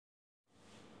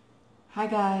Hi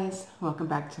guys, welcome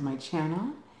back to my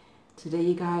channel. Today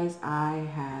you guys, I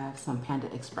have some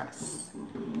Panda Express.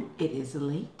 It is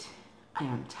late, I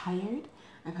am tired,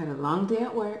 I've had a long day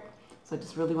at work, so I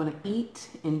just really want to eat,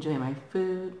 enjoy my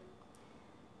food,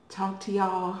 talk to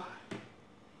y'all,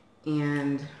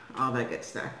 and all that good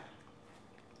stuff.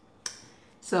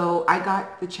 So I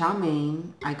got the chow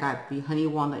mein, I got the honey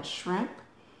walnut shrimp,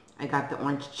 I got the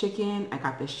orange chicken, I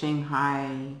got the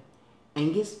Shanghai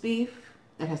Angus beef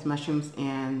that has mushrooms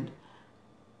and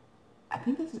I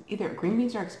think this is either green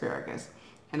beans or asparagus.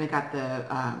 And I got the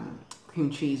cream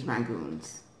cheese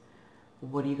rangoons.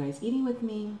 What are you guys eating with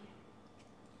me?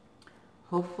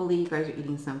 Hopefully you guys are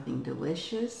eating something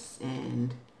delicious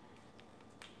and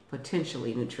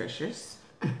potentially nutritious.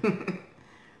 Oh,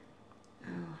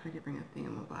 I did bring a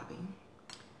thingamabobby.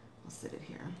 I'll sit it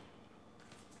here.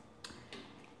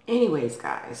 Anyways,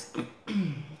 guys,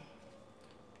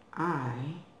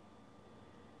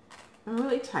 I'm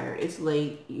really tired. It's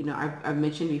late. You know, I've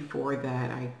mentioned before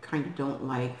that I kind of don't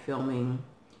like filming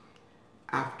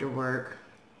after work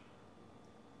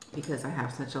because I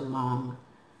have such a long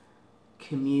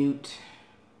commute.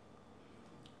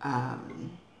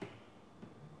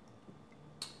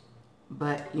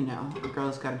 But, you know, a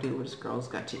girl's got to do what a girl's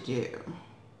got to do.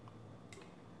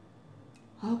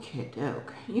 Okay,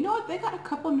 doke. You know what? They got a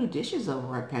couple new dishes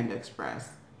over at Panda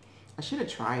Express. I should have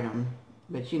tried them,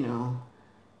 but you know,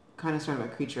 kind of sort of a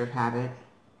creature of habit.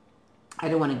 I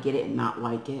don't want to get it and not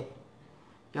like it.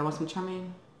 Y'all want some chow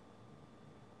mein?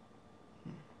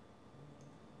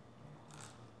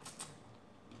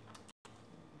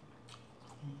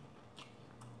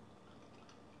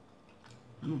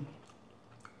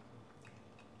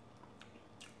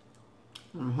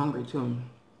 I'm hungry too.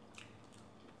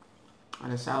 I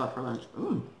had a salad for lunch.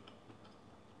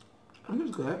 This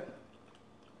is good.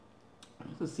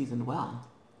 This is seasoned well.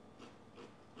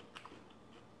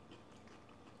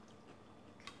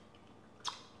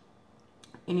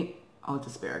 Oh, it's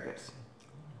asparagus.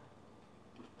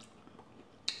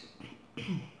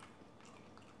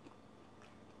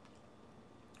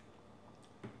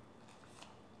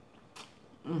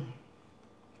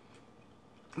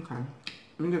 Okay.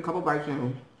 Let me get a couple bites in.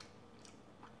 And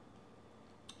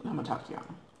I'm gonna talk to y'all.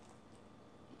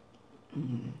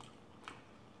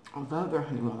 I love their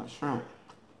honey walnut shrimp.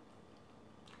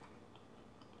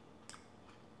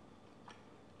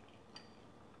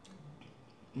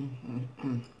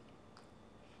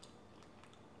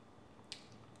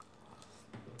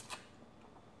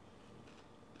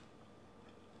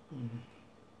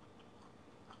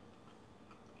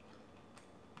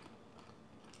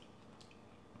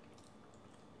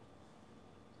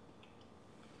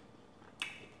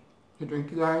 Your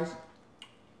drink, you guys.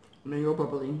 Mango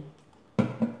bubbly.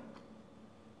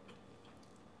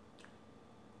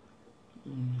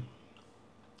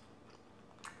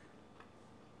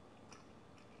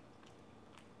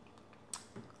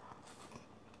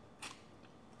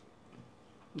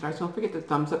 Guys, don't forget to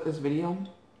thumbs up this video.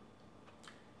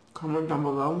 Comment down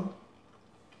below.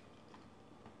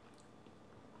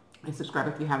 And subscribe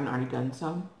if you haven't already done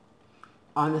so.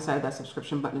 On the side of that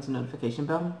subscription button is a notification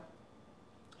bell.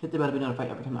 Hit the bell to be notified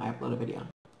every time I upload a video.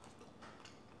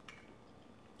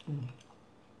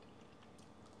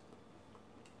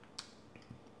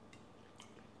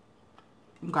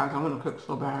 Guys, I want to cook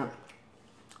so bad.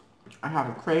 I have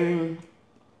a craving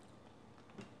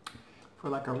for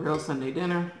like a real Sunday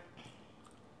dinner.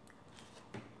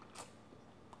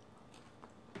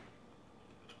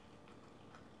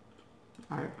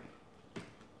 Alright.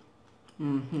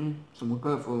 Some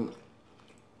good food.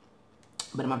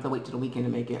 But I'm gonna have to wait till the weekend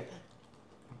to make it.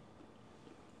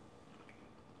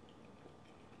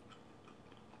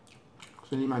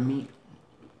 So I need my meat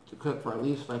to cook for at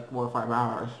least like 4 or 5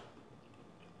 hours.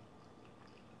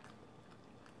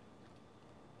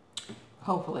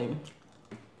 Hopefully,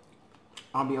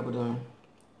 I'll be able to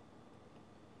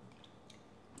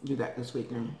do that this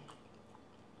weekend.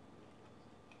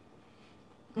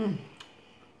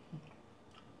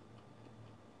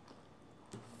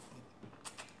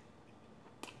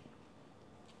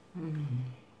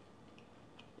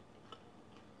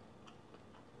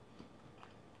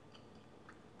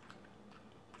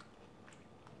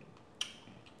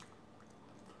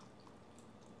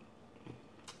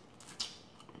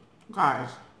 Guys,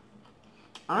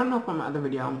 I don't know if on my other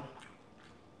video,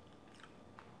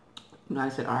 you know, I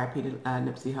said RIP to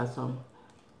Nipsey Hussle.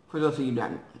 For those of you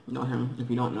that know him, if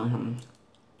you don't know him,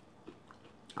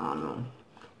 I don't know.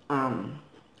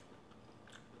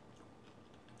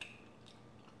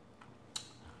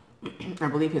 I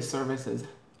believe his services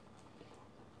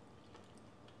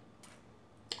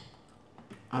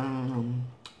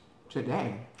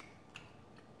today.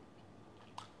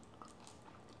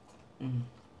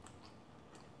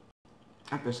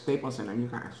 At the Staples Center, you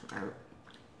guys.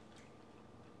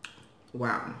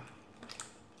 Wow.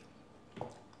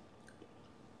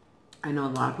 I know a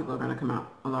lot of people are going to come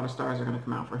out. A lot of stars are going to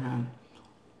come out for him.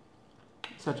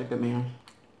 Such a good man.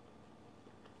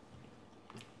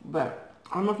 But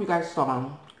I don't know if you guys saw,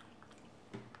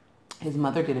 his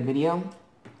mother did a video.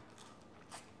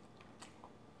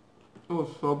 It was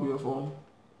so beautiful.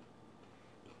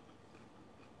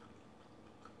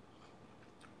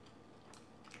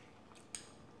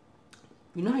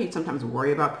 You know how you sometimes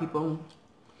worry about people?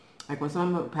 Like when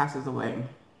someone passes away,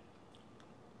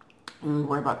 and we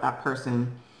worry about that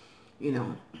person, you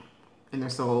know, and their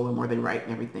soul and where they write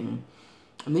and everything.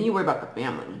 And then you worry about the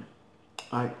family,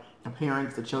 like the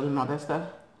parents, the children, all that stuff.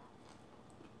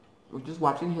 We're just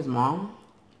watching his mom.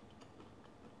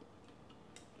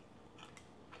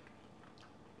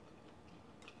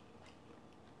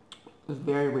 It was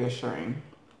very reassuring.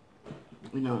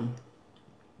 You know,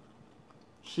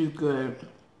 she's good.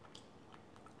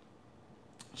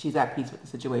 She's at peace with the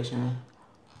situation.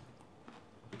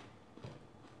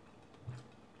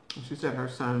 She said her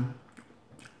son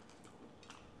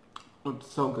looked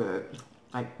so good,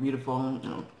 like beautiful, you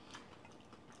know,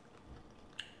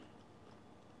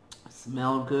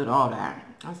 smelled good, all that.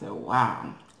 I said,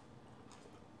 wow.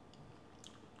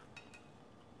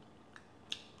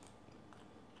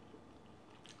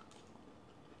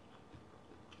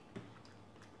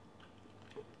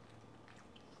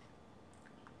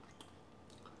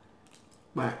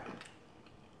 But,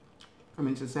 I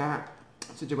mean, it's a sad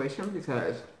situation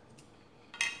because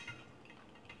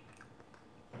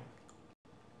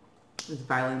this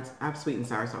violence, I have sweet and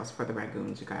sour sauce for the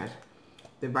Rangoons, you guys.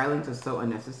 The violence is so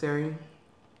unnecessary.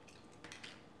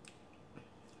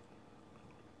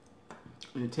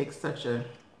 And it takes such a,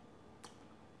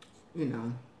 you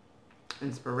know,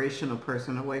 inspirational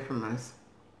person away from us.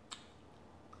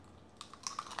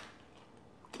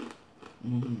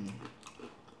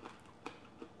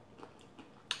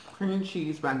 Cream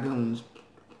cheese Rangoons.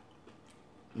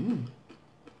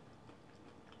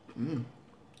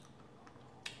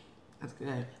 That's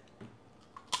good.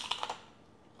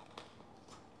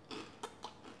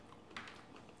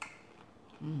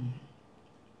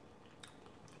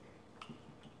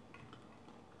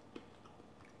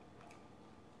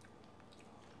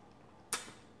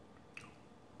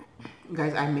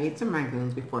 Guys, I made some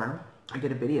Rangoons before. I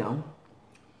did a video.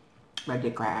 I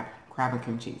did crab and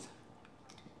cream cheese.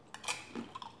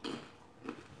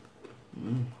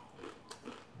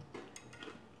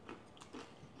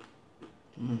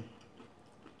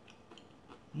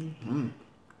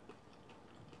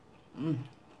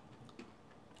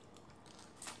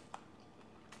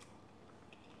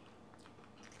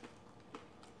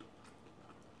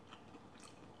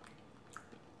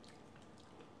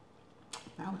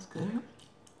 That was good.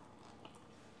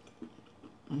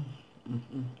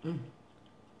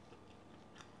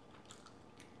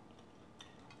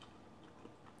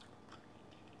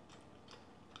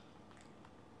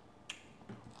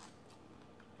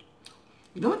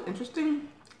 You know what's interesting?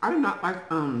 I do not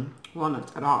like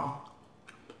walnuts at all,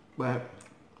 but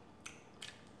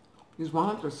these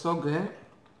walnuts are so good,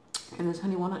 and this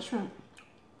honey walnut shrimp.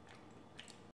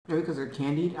 Maybe because they're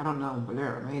candied, I don't know, but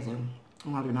they're amazing.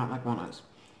 I do not like walnuts.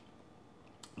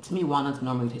 To me, walnuts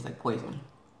normally taste like poison.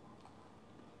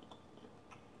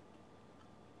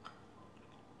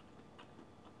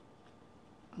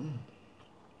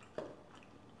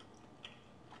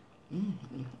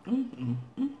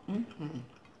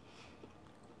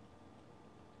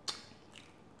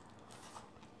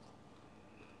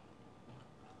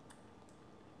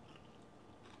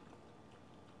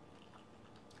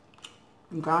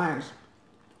 Guys,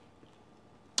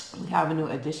 we have a new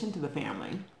addition to the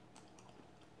family.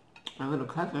 My little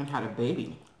cousin had a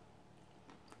baby.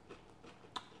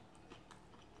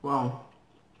 Well,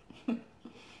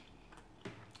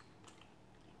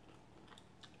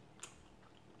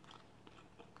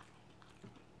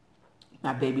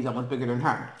 that baby's almost bigger than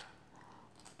her.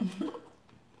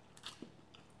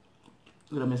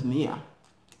 Little Miss Mia.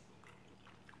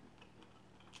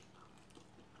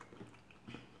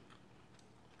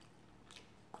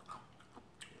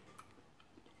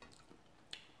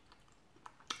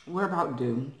 We're about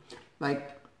due.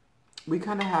 Like, we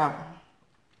kind of have,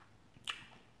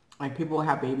 like, people will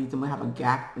have babies and we'll have a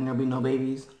gap and there'll be no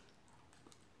babies.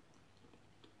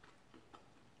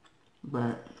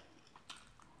 But,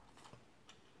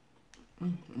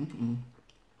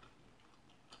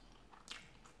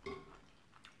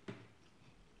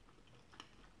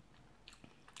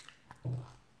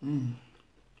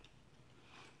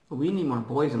 But we need more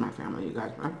boys in my family, you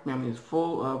guys. My family is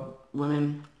full of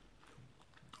women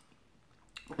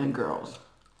and girls.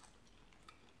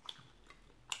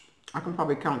 I can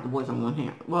probably count the boys on one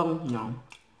hand. Well, no.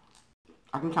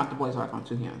 I can count the boys like on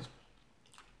two hands.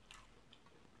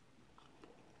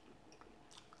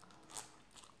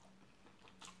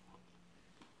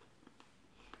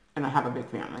 And I have a big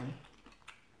family.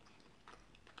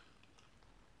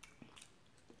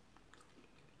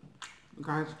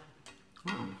 Guys,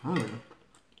 I'm hungry.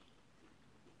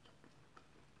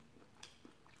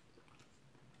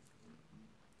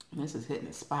 This is hitting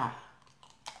the spot.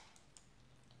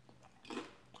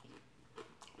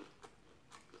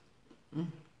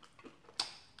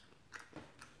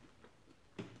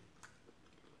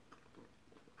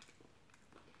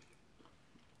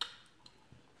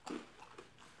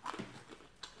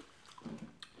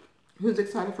 Who's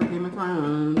excited for Game of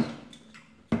Thrones?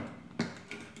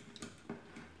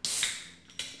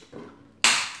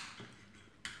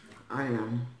 I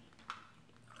am.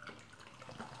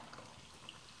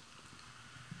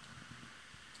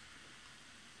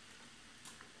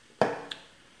 I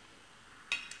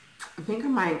think I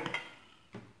might,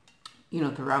 you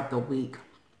know, throughout the week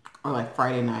or like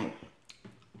Friday night,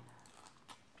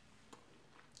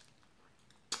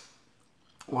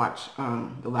 watch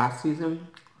the last season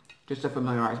just to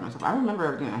familiarize myself. I remember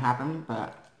everything that happened,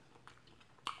 but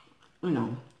you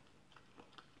know,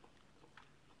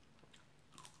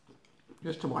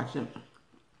 just to watch it.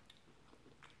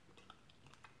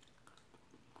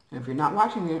 And if you're not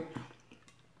watching it,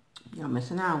 you're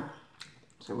missing out.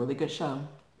 It's a really good show.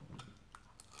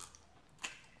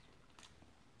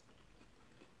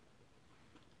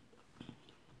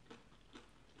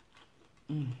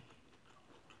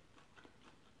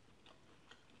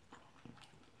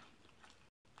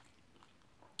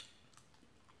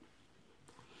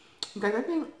 Guys, I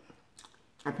think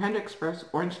at Panda Express,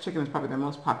 orange chicken is probably the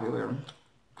most popular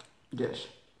dish.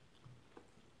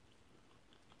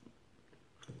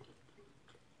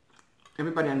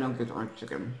 Everybody I know gets orange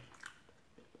chicken.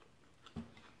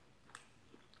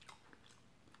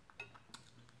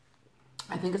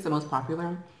 I think it's the most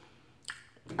popular.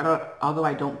 Although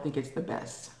I don't think it's the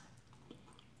best.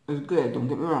 It's good, don't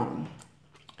get me wrong.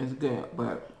 It's good,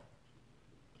 but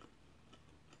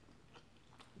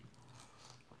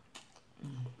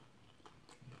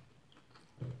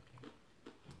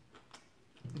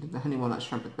I think the honey walnut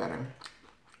shrimp is better.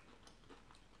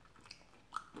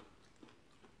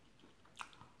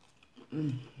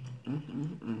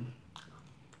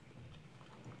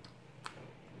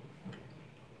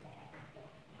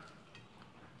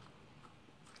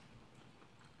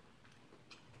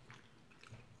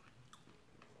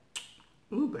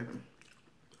 Ooh, baby.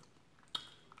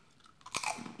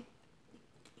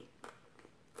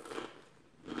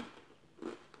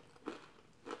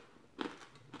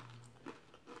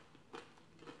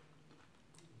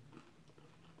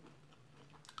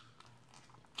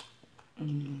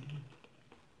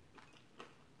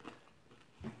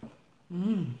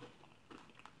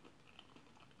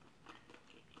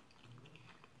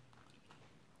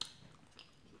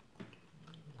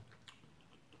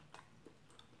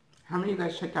 How many of you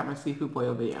guys checked out my seafood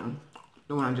boil video?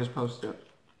 The one I just posted.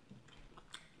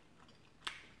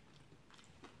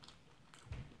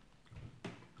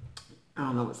 I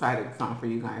don't know what side it's on for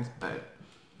you guys, but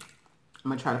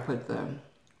I'm gonna try to put the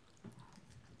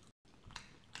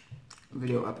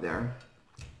video up there.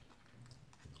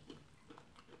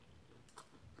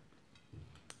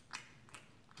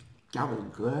 That was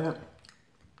good.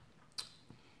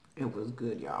 It was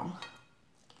good, y'all.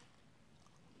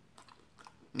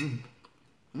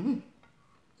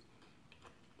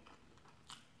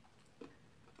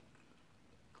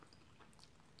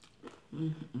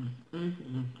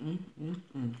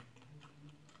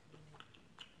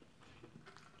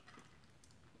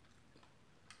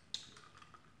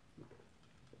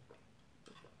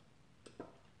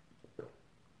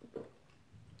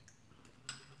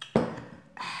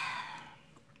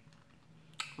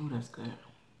 Oh, that's good.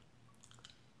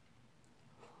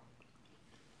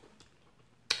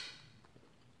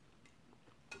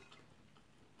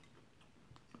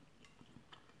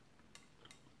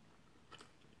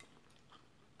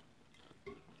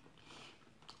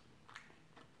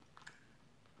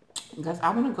 Guys, I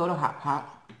want to go to Hot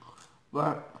Pot,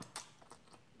 but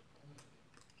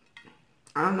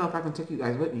I don't know if I can take you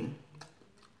guys with me.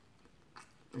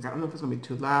 Like, I don't know if it's going to be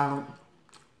too loud.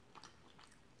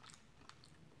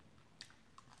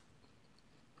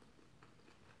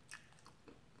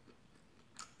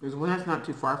 There's one that's not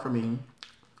too far from me.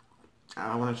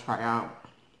 I want to try out.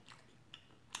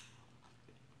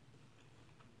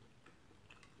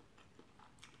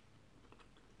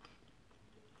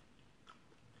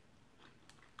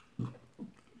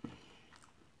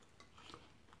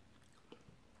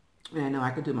 know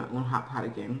I could do my own hot pot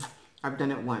again. I've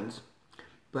done it once,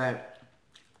 but,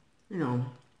 you know,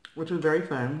 which was very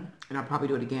fun, and I'll probably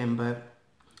do it again, but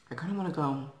I kind of want to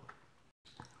go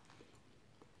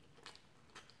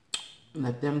and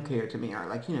let them cater to me, or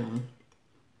like, you know.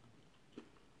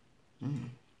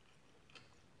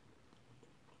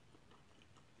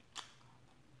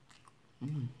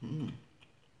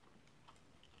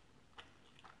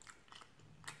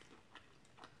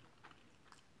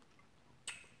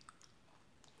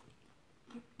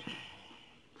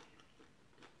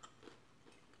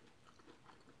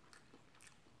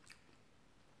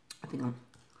 I think I'm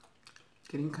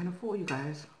getting kind of full, you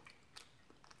guys.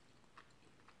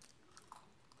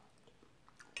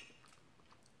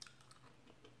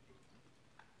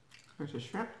 Here's the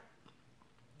shrimp.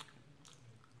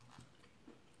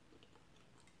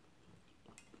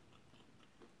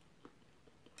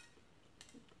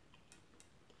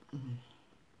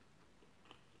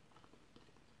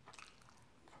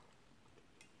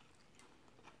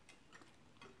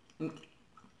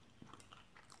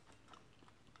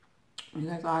 You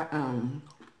guys, I've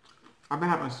been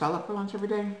having a salad for lunch every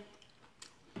day.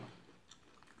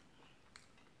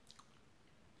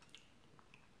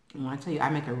 And when I tell you I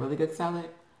make a really good salad,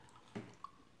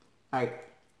 like,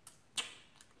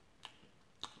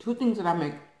 two things that I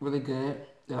make really good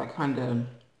that I kind of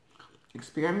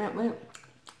experiment with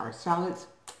are salads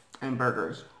and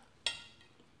burgers.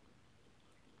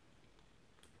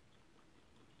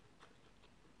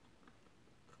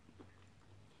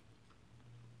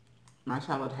 My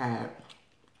salad had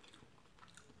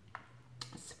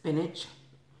spinach,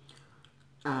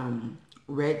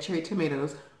 red cherry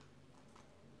tomatoes,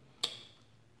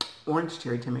 orange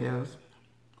cherry tomatoes,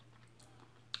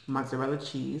 mozzarella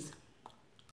cheese,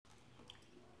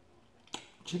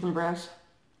 chicken breast,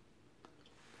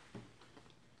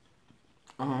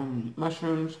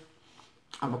 mushrooms,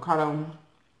 avocado,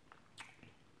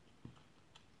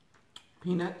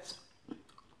 peanuts,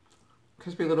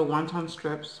 crispy little wonton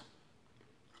strips,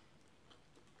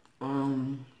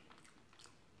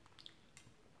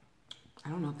 I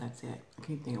don't know if that's it. I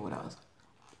can't think of what else.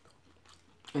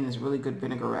 And this really good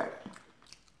vinaigrette.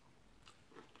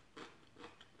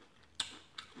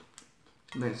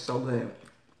 But it's so good.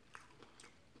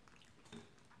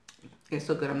 It's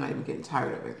so good I'm not even getting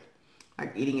tired of it.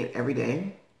 Like eating it every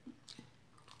day.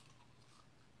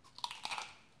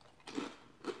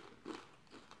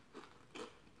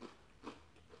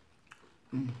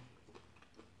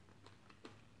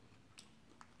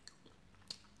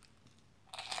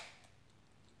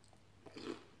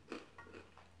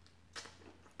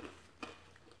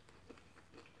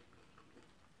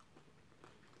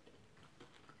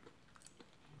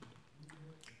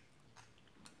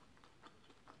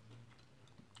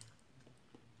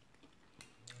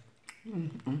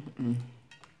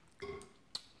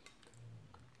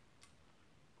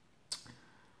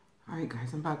 All right,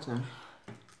 guys, I'm about to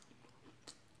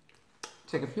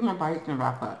take a few more bites and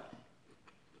wrap up.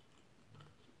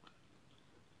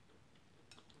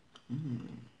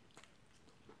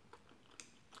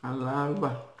 I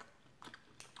love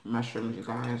mushrooms, you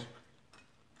guys.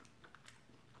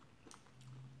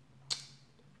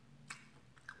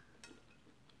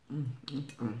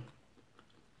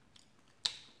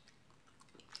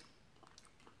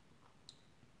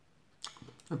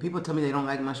 When people tell me they don't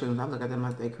like mushrooms, I look at them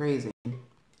like they're crazy.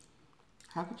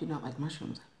 How could you not like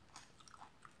mushrooms?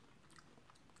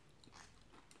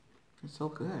 It's so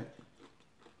good.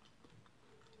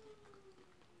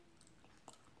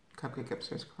 Cupcake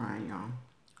upstairs crying, y'all.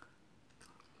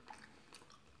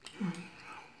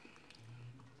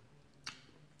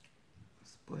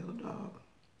 Spoiled dog.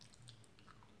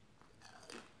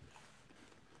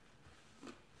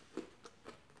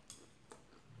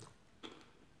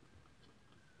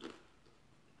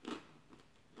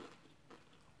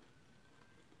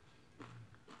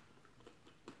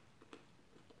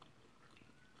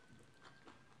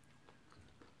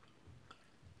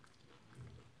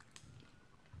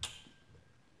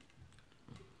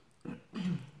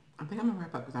 I think I'm gonna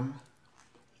wrap up because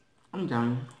I'm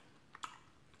done.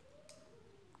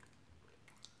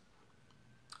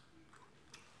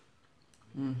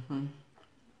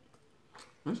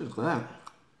 This is good.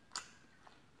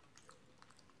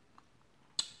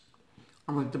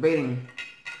 I was debating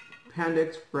Panda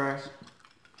Express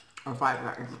or Five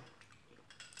Guys.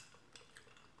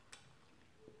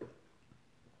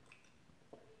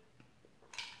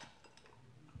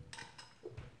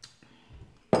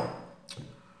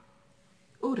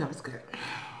 Ooh, that was good.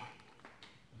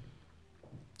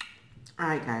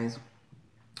 Alright, guys.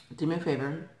 Do me a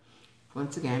favor.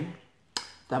 Once again,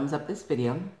 thumbs up this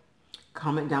video.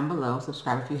 Comment down below.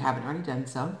 Subscribe if you haven't already done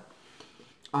so.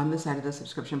 On the side of the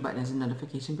subscription button is a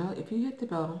notification bell. If you hit the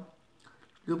bell,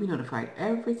 you'll be notified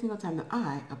every single time that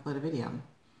I upload a video.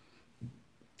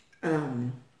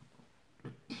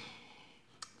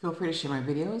 Feel free to share my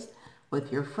videos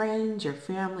with your friends, your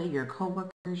family, your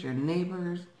coworkers, your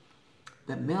neighbors,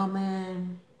 the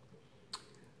mailman,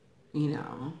 you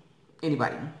know,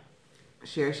 anybody.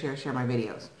 Share my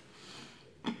videos.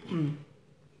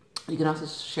 You can also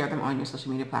share them on your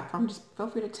social media platform. Just feel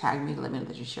free to tag me to let me know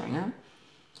that you're sharing them.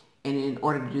 And in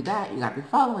order to do that, you got to be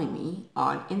following me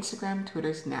on Instagram,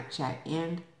 Twitter, Snapchat,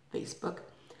 and Facebook,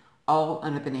 all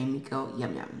under the name Miko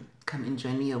YumYum. Come and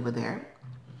join me over there.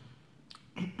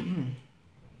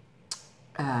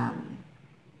 I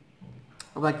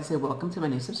would like to say welcome to my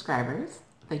new subscribers.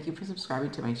 Thank you for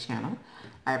subscribing to my channel.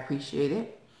 I appreciate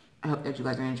it. I hope that you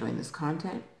guys are enjoying this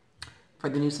content. For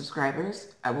the new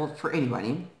subscribers, for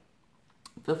anybody,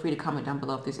 feel free to comment down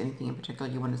below if there's anything in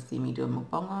particular you want to see me do a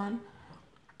mukbang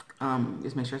on.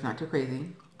 Just make sure it's not too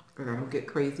crazy, because I don't get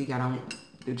crazy. I don't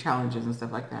do challenges and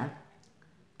stuff like that.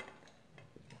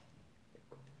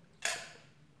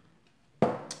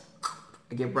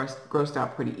 I get grossed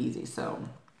out pretty easy, so.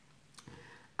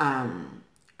 And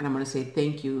I'm going to say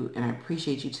thank you, and I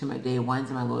appreciate you to my day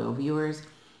ones and my loyal viewers.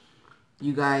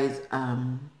 You guys,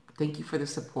 thank you for the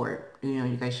support. You know,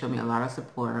 you guys show me a lot of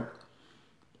support.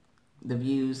 The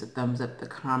views, the thumbs up, the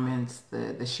comments,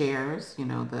 the shares, you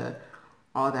know,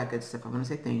 all that good stuff. I want to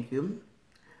say thank you.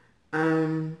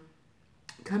 Come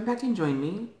back and join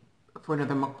me for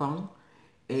another mukbang,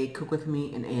 a cook with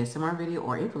me, an ASMR video,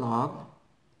 or a vlog.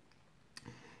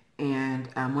 And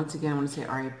once again, I want to say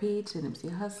RIP to Nipsey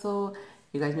Hussle.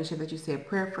 You guys make sure that you say a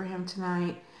prayer for him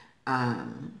tonight,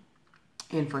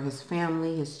 and for his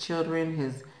family, his children,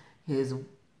 his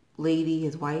lady,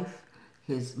 his wife,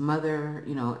 his mother,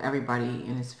 you know, everybody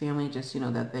in his family, just, you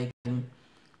know, that they can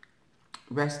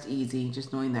rest easy,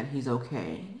 just knowing that he's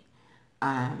okay.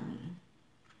 I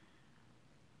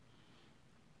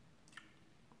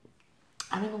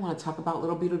don't even want to talk about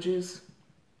Little Beetlejuice,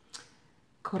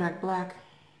 Kodak Black.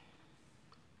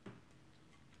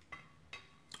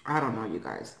 I don't know, you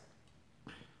guys.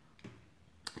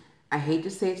 I hate to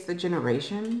say it's the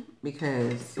generation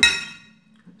because,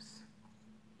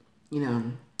 you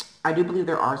know, I do believe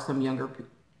there are some younger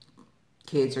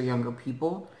kids or younger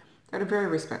people that are very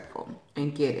respectful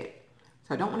and get it.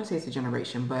 So I don't want to say it's a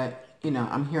generation, but, you know,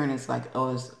 I'm hearing it's like,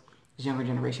 oh, this younger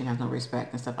generation has no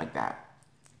respect and stuff like that.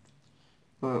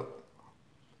 But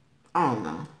I don't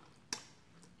know.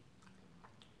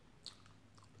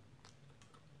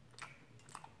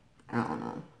 I don't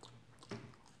know.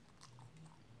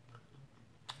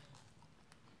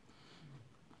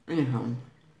 Anyhow,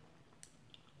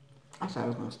 I said I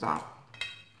was gonna stop.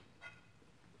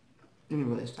 Didn't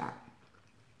really stop.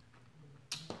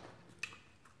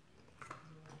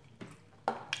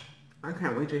 I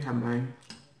can't wait to have my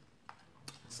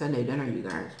Sunday dinner, you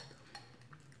guys.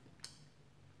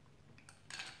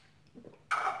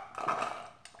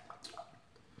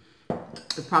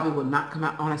 It probably will not come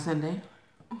out on a Sunday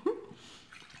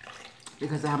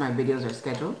because of how my videos are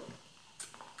scheduled.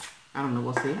 I don't know,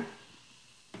 we'll see.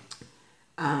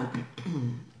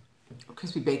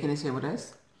 Crispy Bacon is here with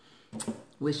us.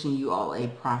 Wishing you all a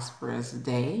prosperous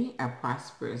day, a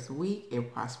prosperous week, a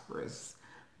prosperous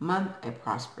month, a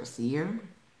prosperous year.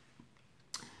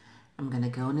 I'm going to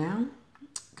go now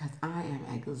because I am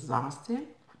exhausted.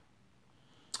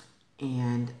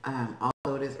 And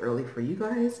although it is early for you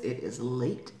guys, it is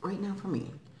late right now for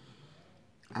me.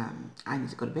 I need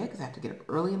to go to bed because I have to get up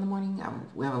early in the morning.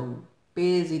 We have a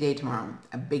busy day tomorrow.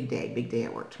 A big day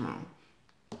at work tomorrow.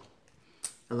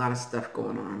 A lot of stuff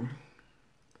going on.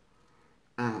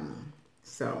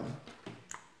 So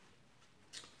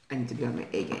I need to be on my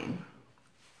A game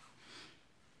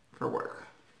for work.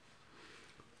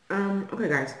 Okay,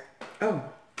 guys. Oh,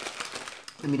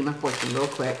 let me do my fortune real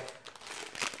quick.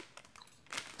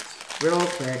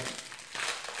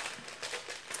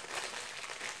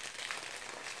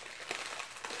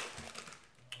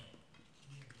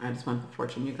 I just want the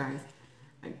fortune, you guys.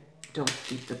 I don't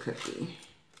eat the cookie.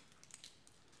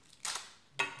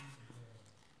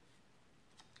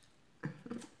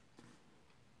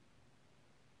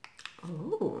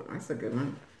 Oh, that's a good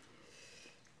one.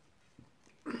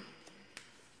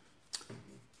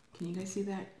 Can you guys see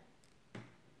that?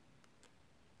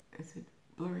 Is it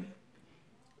blurry?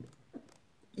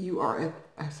 You are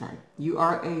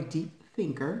a deep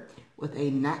thinker with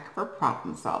a knack for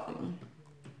problem solving.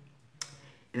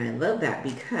 And I love that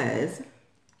because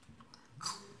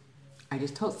I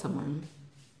just told someone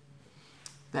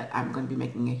that I'm going to be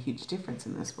making a huge difference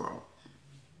in this world.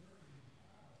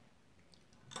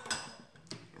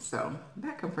 So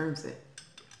that confirms it.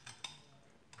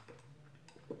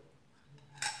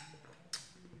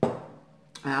 And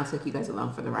I'll take you guys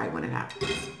along for the ride when it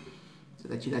happens, so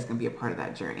that you guys can be a part of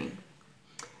that journey.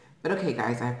 But okay,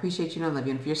 guys, I appreciate you and I love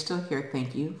you. And if you're still here,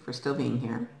 thank you for still being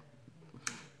here.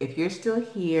 If you're still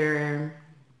here,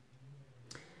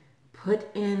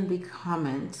 put in the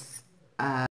comments,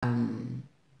 I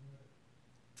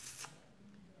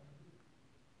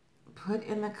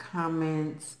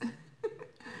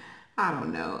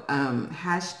don't know,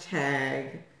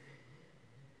 hashtag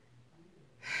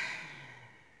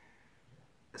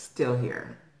still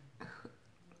here.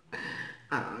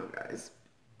 I don't know, guys.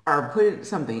 Or put it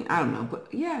something, I don't know, but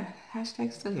yeah,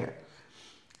 hashtag still here.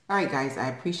 All right, guys, I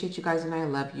appreciate you guys and I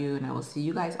love you, and I will see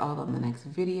you guys all on the next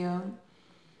video.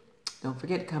 Don't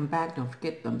forget to come back. Don't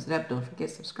forget thumbs it up. Don't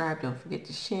forget subscribe. Don't forget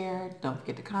to share. Don't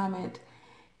forget to comment.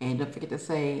 And don't forget to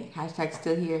say hashtag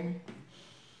still here.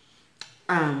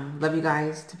 Love you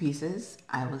guys to pieces.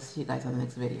 I will see you guys on the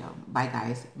next video. Bye,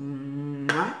 guys.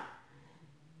 Mwah.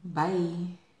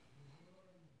 Bye.